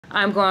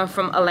I'm going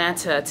from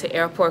Atlanta to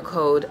airport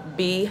code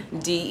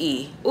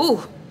BDE.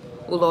 Ooh,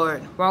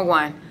 Lord, wrong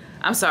one.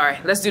 I'm sorry.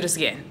 Let's do this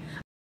again.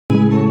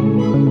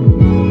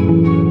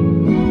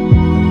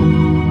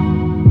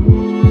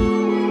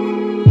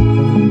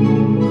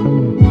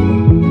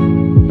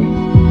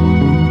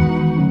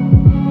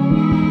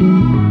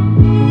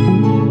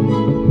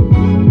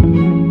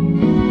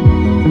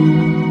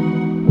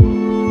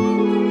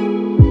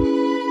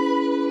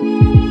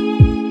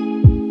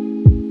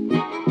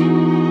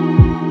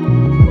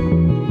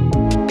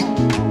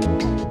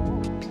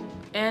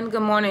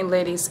 Good morning,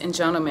 ladies and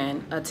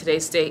gentlemen.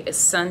 Today's date is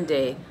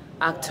Sunday,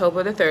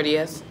 October the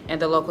 30th,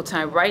 and the local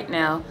time right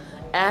now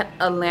at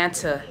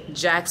Atlanta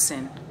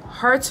Jackson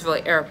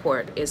Hartsville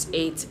Airport is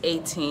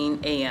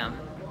 8:18 a.m.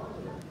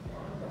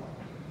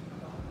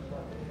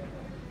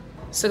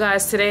 So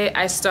guys, today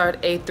I start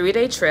a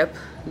 3-day trip.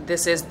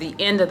 This is the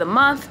end of the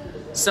month,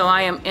 so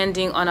I am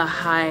ending on a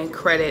high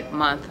credit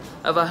month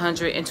of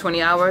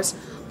 120 hours.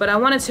 But I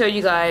want to tell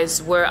you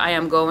guys where I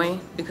am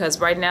going, because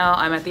right now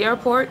I'm at the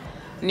airport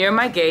near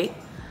my gate.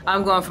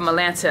 I'm going from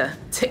Atlanta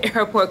to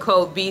airport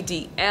code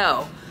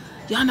BDL.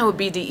 Y'all know what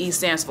BDE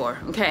stands for,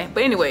 okay?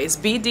 But anyways,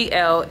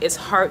 BDL is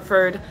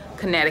Hartford,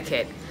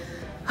 Connecticut.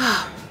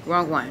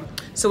 Wrong one.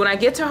 So when I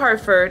get to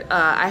Hartford,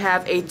 I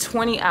have a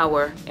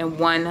 20-hour and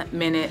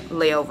 1-minute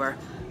layover.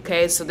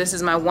 Okay, so this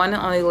is my one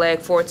and only leg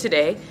for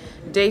today,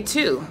 day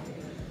 2.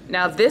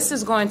 Now this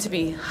is going to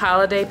be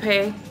holiday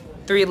pay,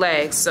 3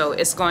 legs, so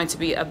it's going to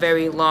be a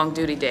very long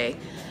duty day.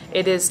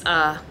 It is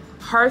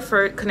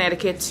Hartford,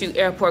 Connecticut to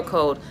airport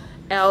code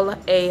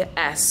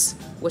LAS,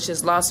 which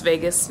is Las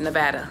Vegas,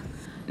 Nevada.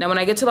 Now when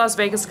I get to Las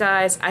Vegas,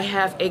 guys, I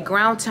have a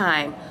ground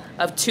time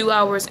of 2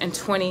 hours and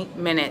 20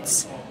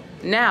 minutes.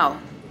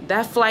 Now,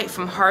 that flight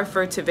from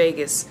Hartford to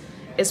Vegas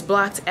is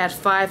blocked at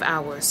 5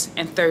 hours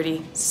and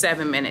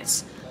 37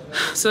 minutes.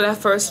 So that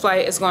first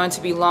flight is going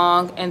to be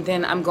long, and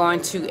then I'm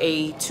going to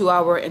a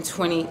 2-hour and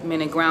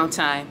 20-minute ground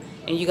time.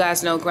 And you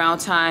guys know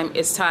ground time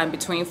is time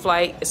between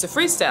flight. It's a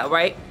freestyle,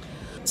 right?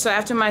 So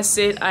after my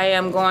sit, I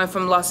am going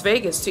from Las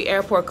Vegas to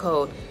airport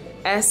code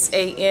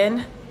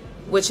SAN,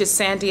 which is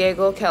San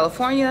Diego,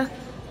 California,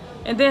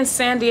 and then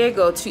San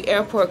Diego to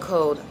airport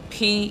code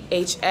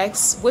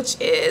PHX, which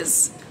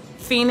is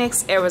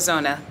Phoenix,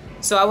 Arizona.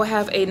 So I will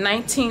have a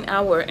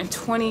 19-hour and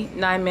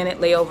 29-minute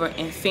layover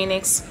in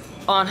Phoenix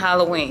on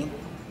Halloween.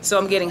 So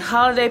I'm getting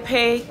holiday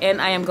pay, and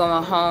I am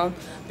going home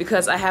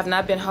because I have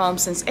not been home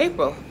since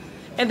April.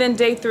 And then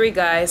day 3,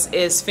 guys,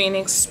 is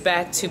Phoenix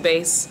back to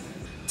base.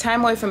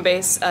 Time away from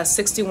base,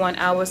 61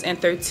 hours and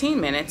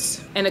 13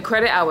 minutes. And the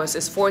credit hours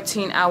is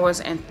 14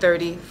 hours and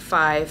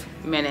 35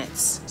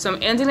 minutes. So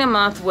I'm ending the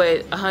month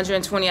with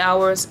 120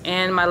 hours,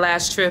 and my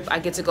last trip, I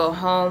get to go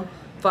home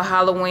for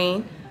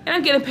Halloween, and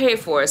I'm getting paid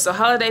for it. So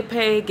holiday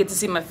pay, get to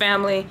see my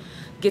family,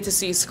 get to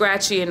see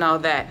Scratchy and all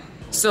that.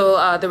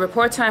 So the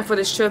report time for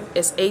this trip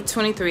is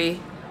 8:23.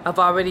 I've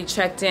already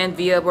checked in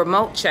via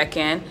remote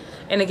check-in.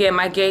 And again,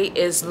 my gate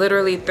is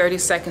literally 30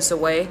 seconds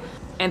away.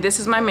 And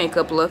this is my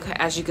makeup look.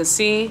 As you can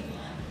see,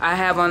 I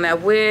have on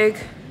that wig.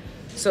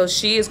 So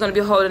she is going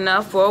to be holding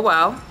up for a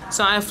while.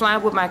 So I am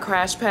flying with my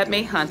Crashpad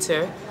mate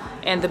Hunter.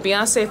 And the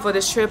Beyonce for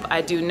this trip,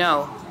 I do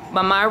know.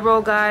 By my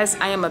role, guys,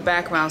 I am a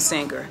background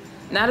singer.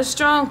 Not a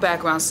strong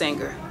background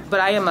singer,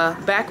 but I am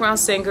a background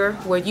singer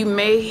where you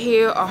may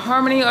hear a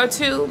harmony or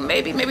two,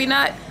 maybe, maybe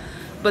not.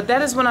 But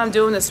that is what I'm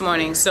doing this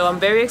morning. So I'm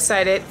very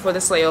excited for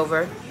this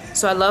layover.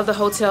 So I love the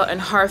hotel in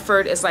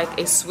Hartford. It's like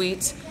a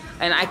suite.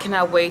 And I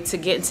cannot wait to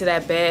get into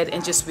that bed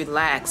and just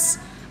relax.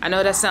 I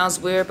know that sounds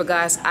weird, but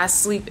guys, I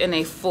sleep in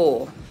a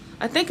full,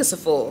 I think it's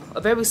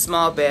a very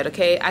small bed,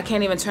 okay? I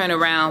can't even turn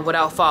around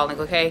without falling,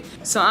 okay?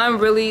 So I'm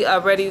really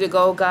ready to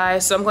go,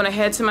 guys. So I'm gonna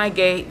head to my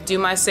gate, do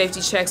my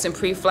safety checks and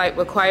pre-flight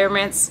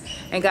requirements.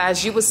 And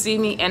guys, you will see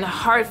me in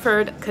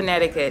Hartford,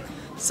 Connecticut.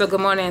 So good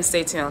morning and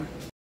stay tuned.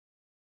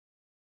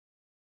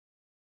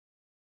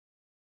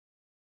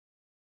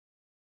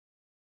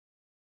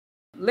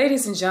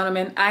 Ladies and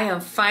gentlemen, I am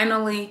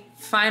finally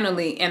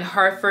in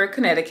Hartford,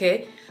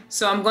 Connecticut.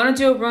 So I'm going to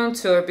do a room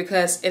tour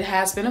because it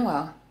has been a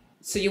while.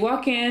 So you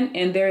walk in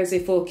and there is a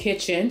full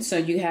kitchen. So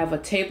you have a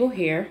table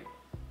here.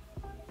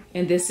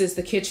 And this is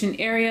the kitchen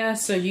area.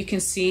 So you can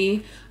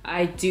see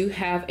I do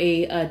have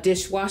a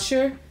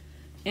dishwasher.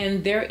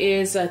 And there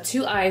is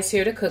 2 eyes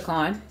here to cook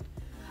on.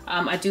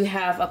 I do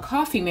have a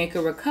coffee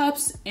maker with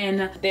cups,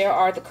 and there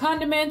are the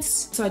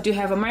condiments. So I do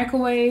have a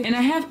microwave, and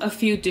I have a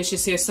few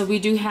dishes here. So we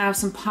do have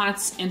some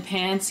pots and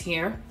pans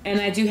here.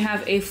 And I do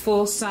have a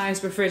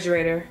full-size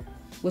refrigerator,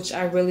 which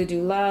I really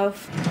do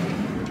love.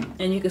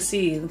 And you can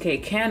see, okay,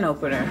 can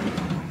opener.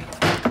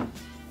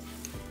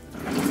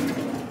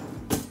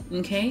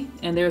 Okay,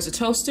 and there's a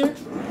toaster.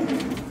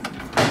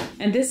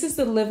 And this is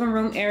the living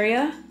room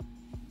area.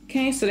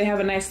 Okay, so they have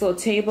a nice little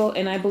table,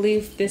 and I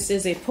believe this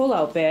is a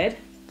pull-out bed.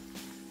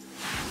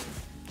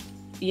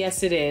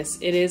 Yes, it is.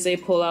 It is a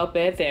pull-out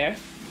bed there.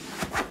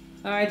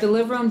 All right, the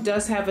living room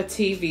does have a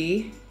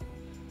TV,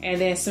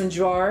 and then some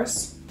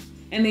drawers.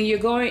 And then you're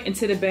going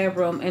into the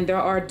bedroom, and there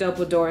are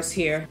double doors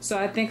here. So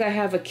I think I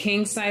have a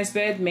king-size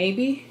bed,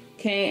 maybe.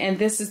 Okay, and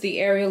this is the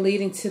area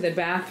leading to the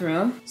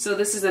bathroom. So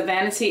this is a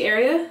vanity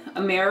area,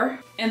 a mirror,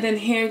 and then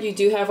here you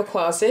do have a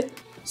closet.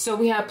 So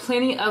we have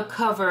plenty of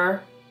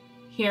cover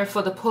here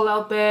for the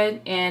pull-out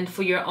bed and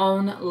for your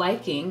own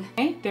liking.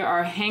 Okay, there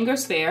are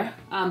hangers there.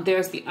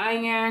 There's the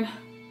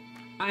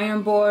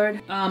iron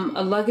board,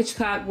 a luggage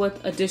cot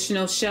with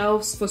additional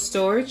shelves for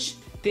storage.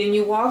 Then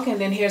you walk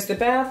and then here's the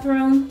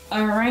bathroom.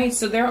 All right,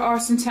 so there are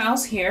some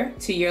towels here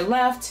to your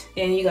left,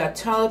 and you got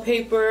toilet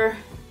paper.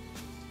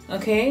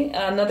 Okay,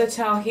 another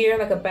towel here,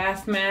 like a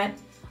bath mat.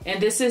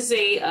 And this is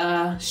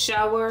a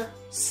shower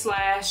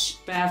slash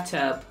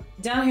bathtub.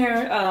 Down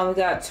here, we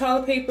got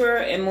toilet paper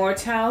and more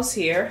towels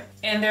here.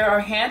 And there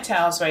are hand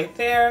towels right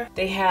there.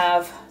 They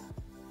have,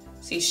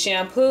 see,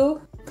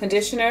 shampoo,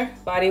 conditioner,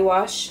 body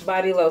wash,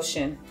 body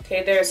lotion.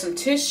 Okay, there's some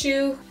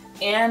tissue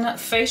and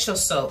facial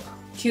soap.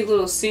 Cute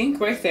little sink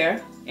right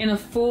there. In a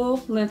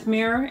full length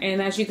mirror, and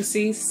as you can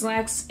see,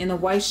 slacks in a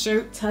white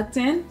shirt tucked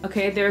in.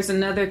 Okay, there's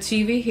another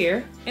TV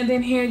here. And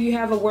then here you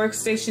have a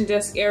workstation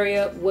desk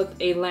area with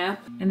a lamp.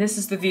 And this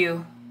is the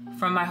view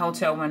from my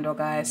hotel window,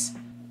 guys.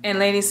 And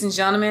ladies and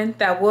gentlemen,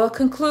 that will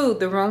conclude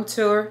the room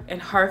tour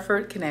in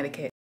Hartford,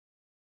 Connecticut.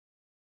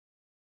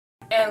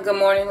 And good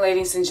morning,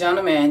 ladies and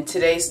gentlemen.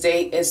 Today's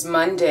date is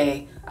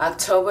Monday,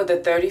 October the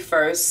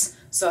 31st.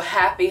 So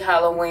happy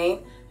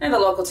Halloween. And the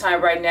local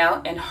time right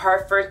now in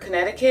Hartford,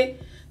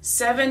 Connecticut,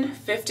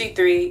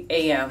 7:53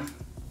 a.m.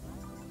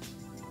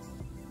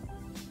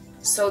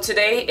 So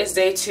today is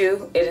day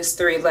 2. It is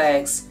 3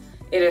 legs.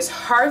 It is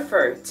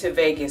Hartford to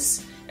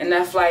Vegas, and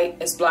that flight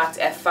is blocked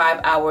at 5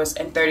 hours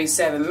and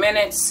 37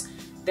 minutes.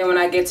 Then when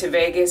I get to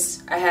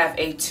Vegas, I have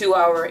a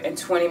 2-hour and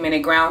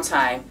 20-minute ground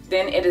time.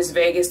 Then it is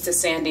Vegas to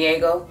San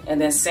Diego, and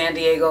then San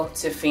Diego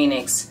to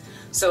Phoenix.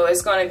 So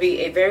it's going to be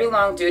a very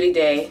long duty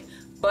day,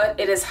 but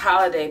it is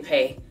holiday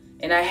pay,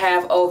 and I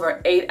have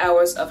over 8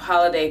 hours of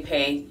holiday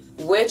pay,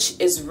 which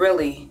is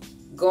really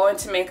going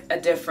to make a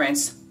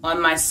difference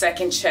on my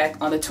second check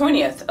on the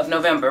 20th of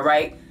November,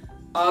 right?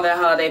 All that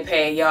holiday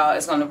pay, y'all,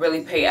 is going to really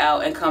pay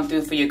out and come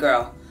through for your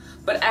girl.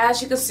 But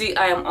as you can see,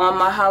 I am on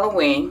my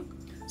Halloween,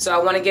 so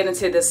I want to get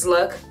into this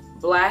look,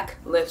 black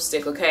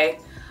lipstick, okay?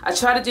 I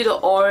try to do the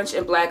orange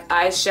and black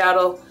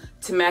eyeshadow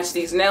to match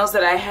these nails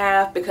that I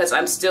have because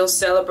I'm still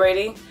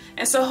celebrating,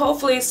 and so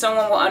hopefully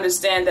someone will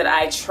understand that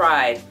I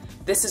tried.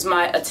 This is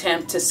my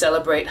attempt to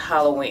celebrate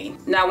Halloween.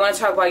 Now I want to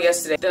talk about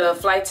yesterday. The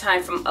flight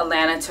time from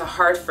Atlanta to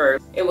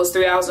Hartford, it was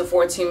 3 hours and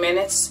 14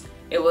 minutes.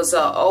 It was an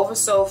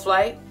oversold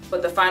flight,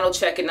 but the final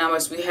check-in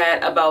numbers, we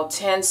had about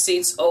 10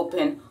 seats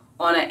open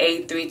on an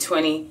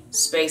A320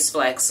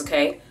 SpaceFlex,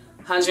 okay?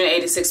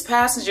 186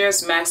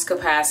 passengers, max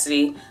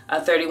capacity,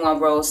 31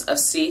 rows of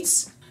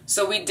seats.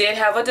 So we did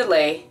have a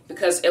delay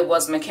because it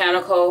was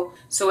mechanical,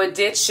 so it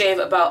did shave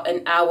about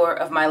an hour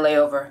of my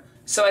layover.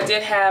 So I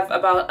did have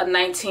about a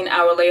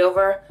 19-hour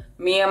layover.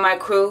 Me and my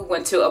crew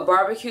went to a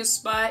barbecue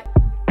spot.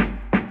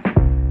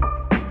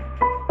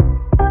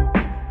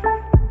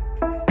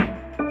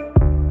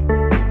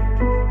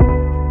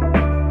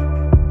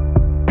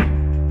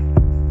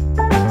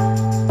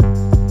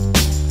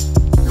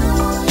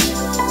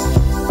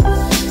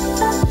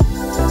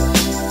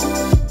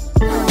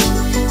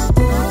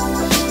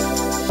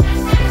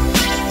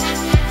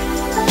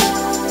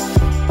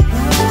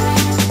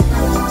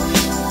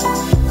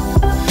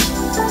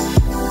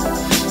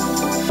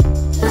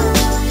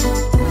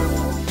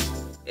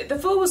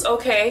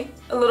 Okay,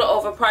 a little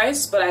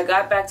overpriced, but I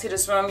got back to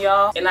this room,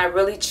 y'all, and I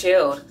really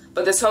chilled.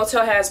 But this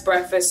hotel has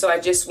breakfast, so I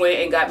just went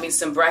and got me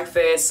some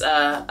breakfast,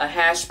 a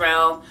hash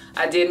brown.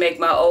 I did make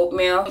my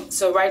oatmeal.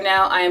 So right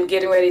now I am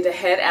getting ready to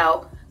head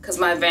out because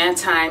my van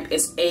time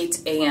is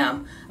 8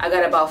 a.m. I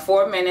got about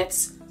 4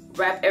 minutes,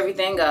 wrap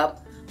everything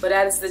up. But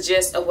that is the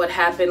gist of what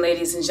happened,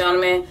 ladies and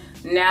gentlemen.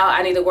 Now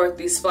I need to work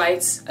these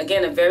flights.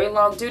 Again, a very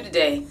long duty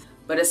day,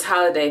 but it's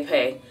holiday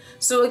pay.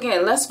 So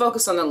again, let's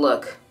focus on the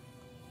look.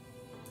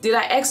 Did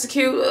I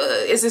execute?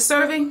 Is it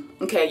serving?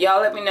 Okay,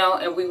 y'all let me know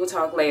and we will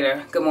talk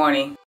later. Good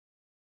morning.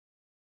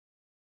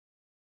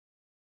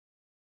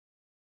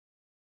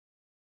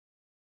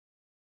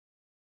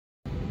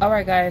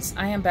 Alright guys,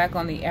 I am back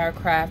on the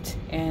aircraft,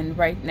 and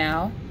right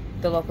now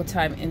the local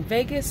time in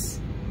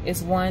Vegas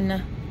is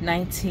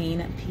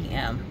 1:19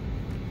 p.m.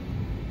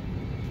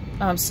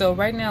 So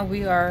right now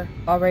we are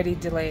already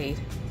delayed.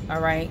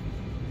 Alright,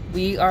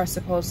 we are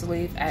supposed to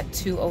leave at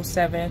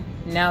 2:07.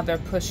 Now they're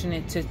pushing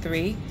it to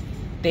 3.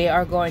 They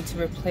are going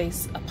to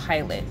replace a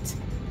pilot,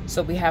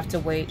 so we have to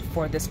wait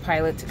for this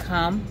pilot to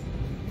come.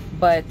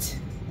 But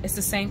it's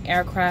the same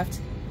aircraft.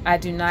 I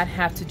do not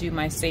have to do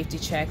my safety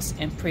checks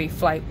and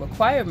pre-flight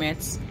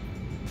requirements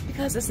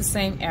because it's the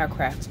same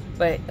aircraft.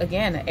 But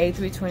again, an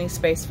A320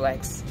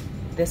 SpaceFlex.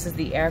 This is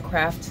the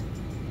aircraft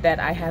that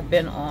I have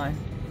been on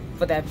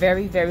for that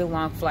very, very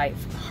long flight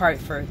from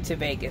Hartford to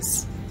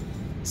Vegas.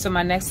 So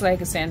my next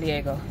leg is San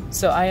Diego.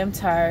 So I am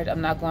tired,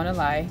 I'm not going to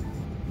lie.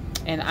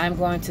 And I'm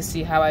going to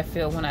see how I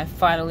feel when I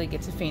finally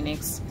get to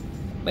Phoenix.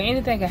 But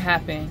anything can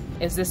happen.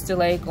 Is this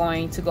delay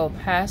going to go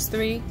past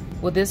 3?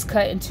 Will this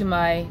cut into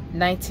my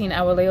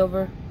 19-hour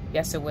layover?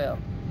 Yes, it will.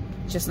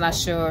 Just not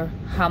sure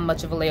how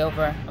much of a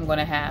layover I'm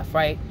gonna have,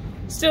 right?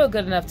 Still a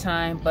good enough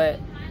time, but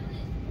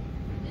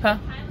huh?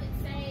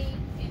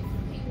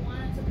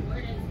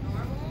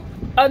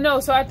 Oh no,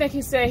 so I think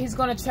he said he's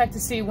gonna check to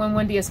see when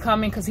Wendy is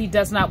coming because he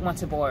does not want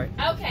to board.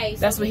 Okay. So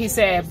that's what he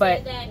said,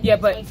 but yeah,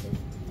 but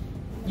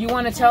you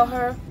want to tell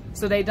her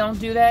so they don't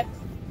do that?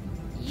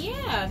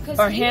 Yeah, because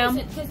or him,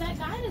 because that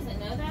guy doesn't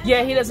know that.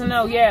 Yeah, he doesn't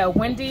know. Yeah,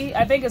 Wendy,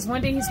 I think it's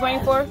Wendy he's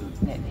waiting for.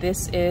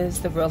 This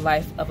is the real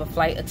life of a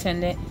flight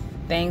attendant.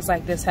 Things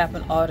like this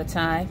happen all the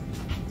time.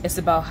 It's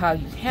about how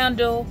you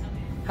handle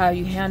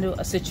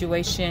a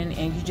situation,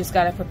 and you just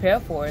gotta prepare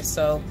for it.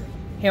 So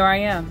here I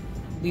am.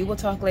 We will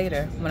talk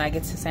later when I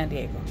get to San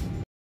Diego.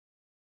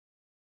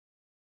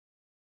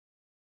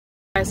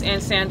 Guys, in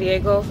San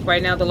Diego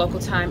right now, the local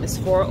time is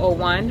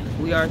 4:01.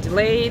 We are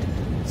delayed,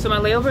 so my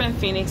layover in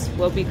Phoenix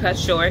will be cut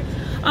short.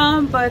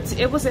 But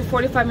it was a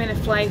 45-minute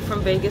flight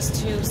from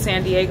Vegas to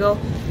San Diego.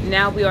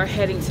 Now we are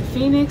heading to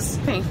Phoenix.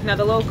 Now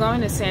the load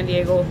going to San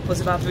Diego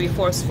was about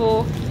 3/4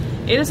 full.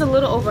 It is a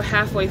little over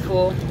halfway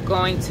full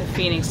going to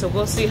Phoenix. So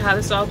we'll see how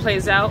this all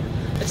plays out.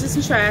 It's just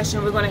some trash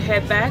and we're gonna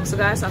head back. So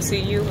guys, I'll see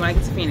you when I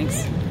get to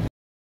Phoenix.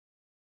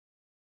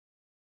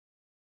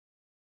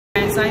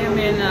 Guys, I am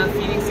in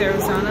Phoenix,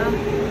 Arizona.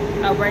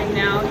 Right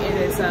now it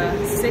is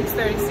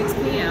 6:36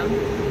 p.m.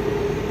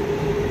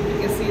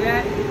 You can see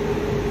that.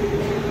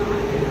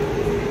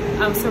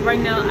 So right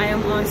now I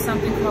am on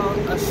something called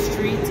a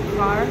street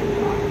car.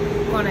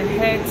 I'm gonna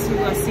head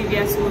to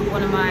CVS with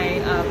one of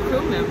my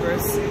crew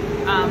members.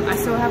 I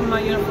still have my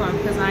uniform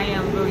because I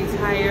am really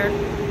tired.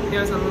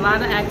 There's a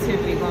lot of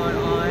activity going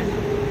on.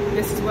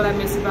 This is what I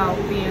miss about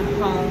being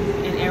home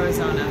in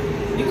Arizona.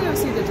 You can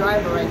see the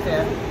driver right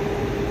there.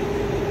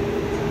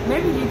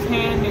 Maybe you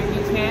can, maybe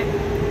you can't.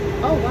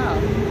 Oh wow.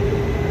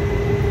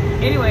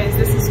 Anyways,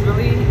 this is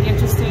really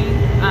interesting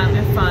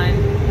and fun.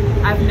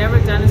 I've never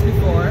done this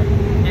before,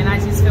 and I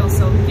just feel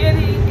so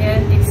giddy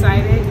and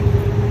excited.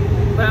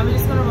 But I'm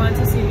just gonna run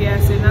to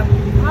CVS, and I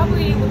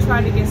probably will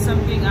try to get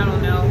something, I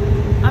don't know.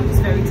 I'm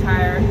just very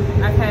tired.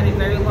 I've had a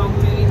very long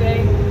duty day,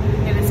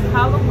 and it's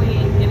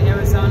Halloween in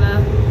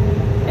Arizona.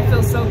 It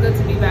feels so good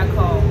to be back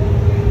home.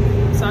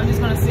 So I'm just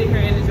gonna sit here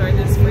and enjoy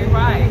this free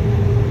ride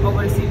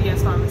over to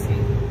CVS Pharmacy.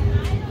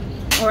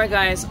 All right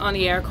guys, on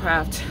the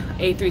aircraft,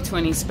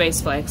 A320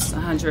 SpaceFlex,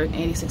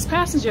 186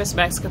 passengers,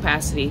 max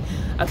capacity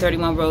of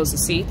 31 rows of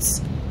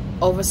seats.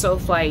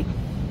 Oversold flight.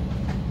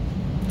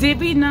 Did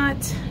we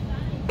not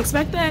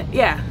expect that?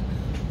 Yeah,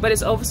 but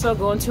it's oversold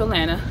going to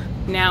Atlanta.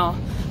 Now,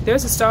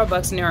 there's a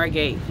Starbucks near our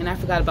gate, and I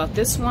forgot about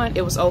this one.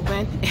 It was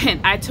open, and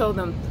I told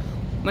them,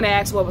 when they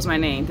asked what was my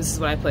name, this is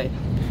what I put.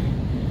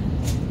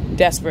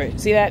 Desperate,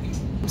 see that?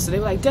 So they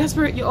were like,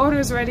 Desperate, your order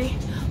is ready.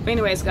 But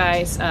anyways,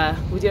 guys,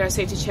 we did our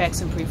safety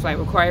checks and pre-flight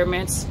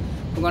requirements.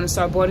 We're gonna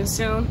start boarding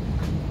soon.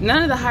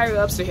 None of the higher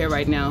ups are here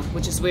right now,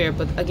 which is weird,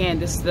 but again,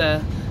 this is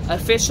the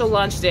official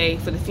launch day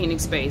for the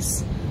Phoenix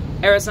base.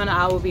 Arizona,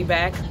 I will be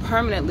back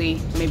permanently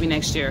maybe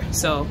next year.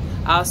 So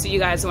I'll see you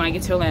guys when I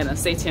get to Atlanta.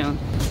 Stay tuned.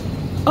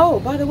 Oh,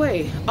 by the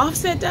way,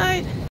 Offset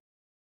died.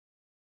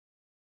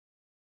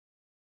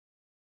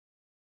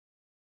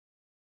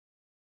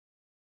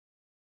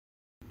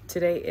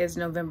 Today is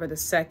November the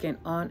 2nd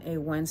on a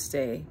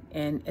Wednesday,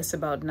 and it's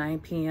about 9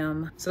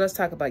 p.m. So let's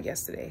talk about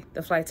yesterday.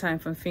 The flight time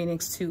from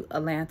Phoenix to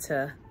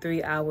Atlanta,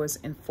 3 hours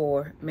and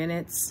 4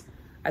 minutes.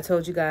 I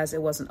told you guys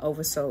it was an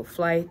oversold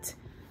flight.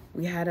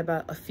 We had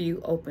about a few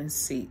open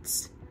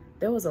seats.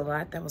 There was a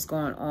lot that was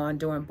going on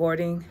during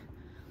boarding,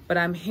 but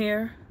I'm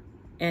here,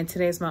 and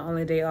today's my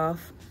only day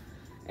off.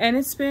 And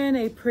it's been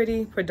a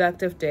pretty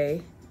productive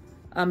day.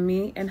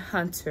 Me and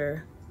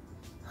Hunter,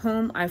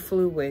 whom I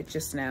flew with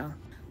just now,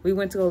 we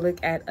went to go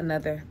look at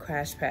another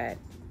crash pad.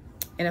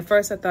 And at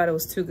first I thought it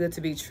was too good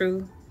to be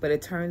true, but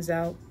it turns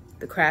out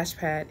the crash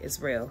pad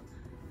is real.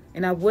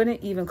 And I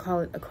wouldn't even call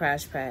it a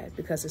crash pad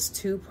because it's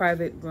 2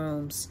 private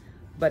rooms,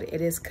 but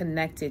it is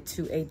connected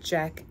to a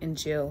Jack and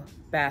Jill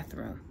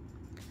bathroom.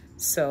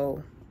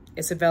 So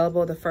it's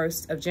available the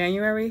 1st of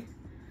January.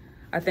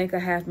 I think I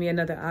have me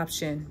another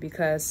option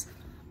because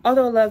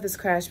although I love this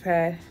crash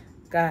pad,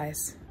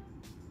 guys,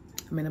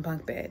 I'm in a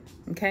bunk bed,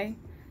 okay?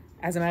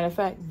 As a matter of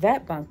fact,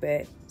 that bunk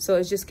bed. So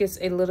it just gets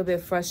a little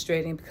bit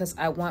frustrating because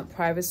I want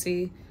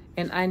privacy.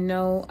 And I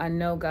know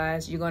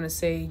guys, you're gonna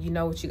say, you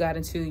know what you got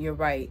into, you're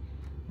right.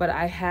 But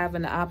I have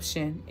an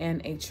option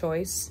and a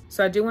choice.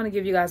 So I do wanna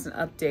give you guys an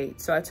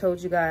update. So I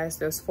told you guys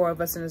there's 4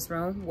 of us in this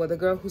room. Well, the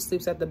girl who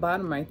sleeps at the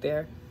bottom right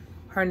there,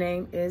 her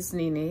name is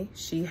Nene.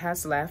 She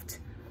has left.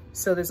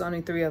 So there's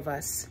only 3 of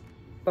us.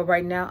 But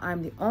right now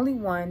I'm the only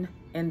one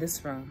in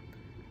this room.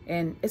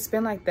 And it's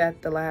been like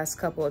that the last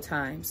couple of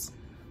times.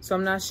 So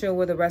I'm not sure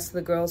where the rest of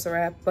the girls are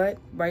at, but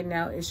right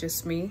now it's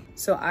just me.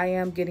 So I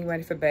am getting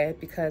ready for bed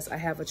because I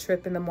have a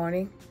trip in the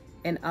morning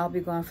and I'll be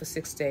gone for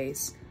 6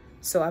 days.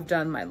 So I've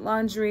done my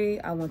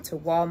laundry, I went to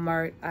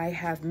Walmart, I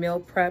have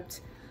meal prepped,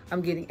 I'm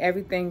getting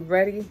everything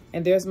ready.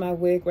 And there's my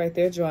wig right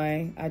there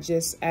drying. I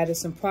just added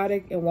some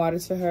product and water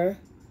to her.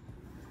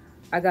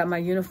 I got my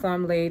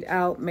uniform laid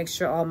out, make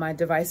sure all my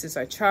devices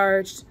are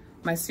charged,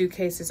 my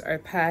suitcases are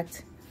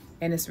packed.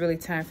 and it's really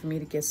time for me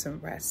to get some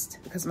rest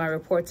because my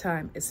report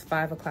time is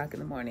 5 o'clock in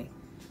the morning.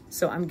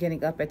 So I'm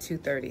getting up at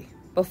 2:30.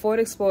 But Ford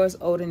Explorers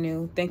Old and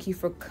New, thank you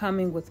for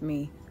coming with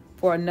me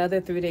for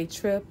another 3-day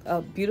trip,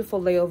 a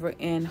beautiful layover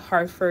in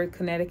Hartford,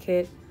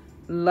 Connecticut.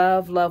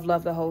 Love, love,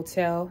 love the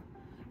hotel.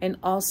 And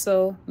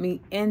also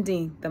me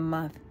ending the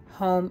month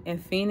home in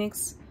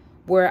Phoenix,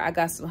 where I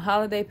got some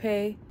holiday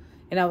pay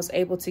and I was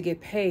able to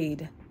get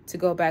paid to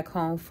go back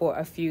home for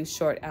a few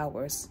short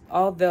hours.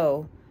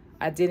 Although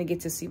I didn't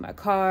get to see my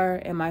car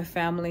and my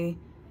family,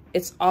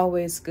 it's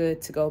always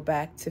good to go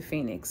back to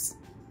Phoenix.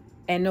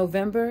 And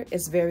November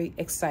is very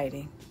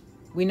exciting.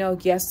 We know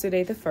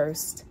yesterday the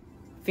 1st,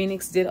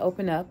 Phoenix did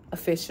open up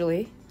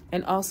officially.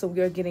 And also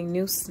we are getting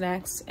new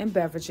snacks and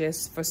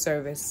beverages for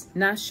service.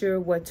 Not sure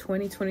what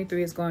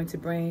 2023 is going to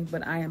bring,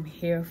 but I am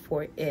here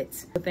for it.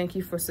 So thank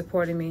you for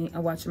supporting me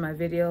and watching my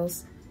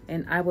videos.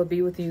 And I will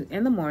be with you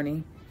in the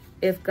morning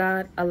if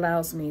God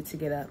allows me to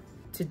get up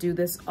to do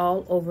this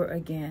all over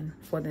again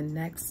for the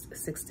next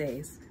 6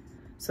 days.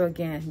 So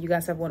again, you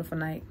guys have a wonderful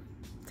night.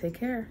 Take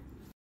care.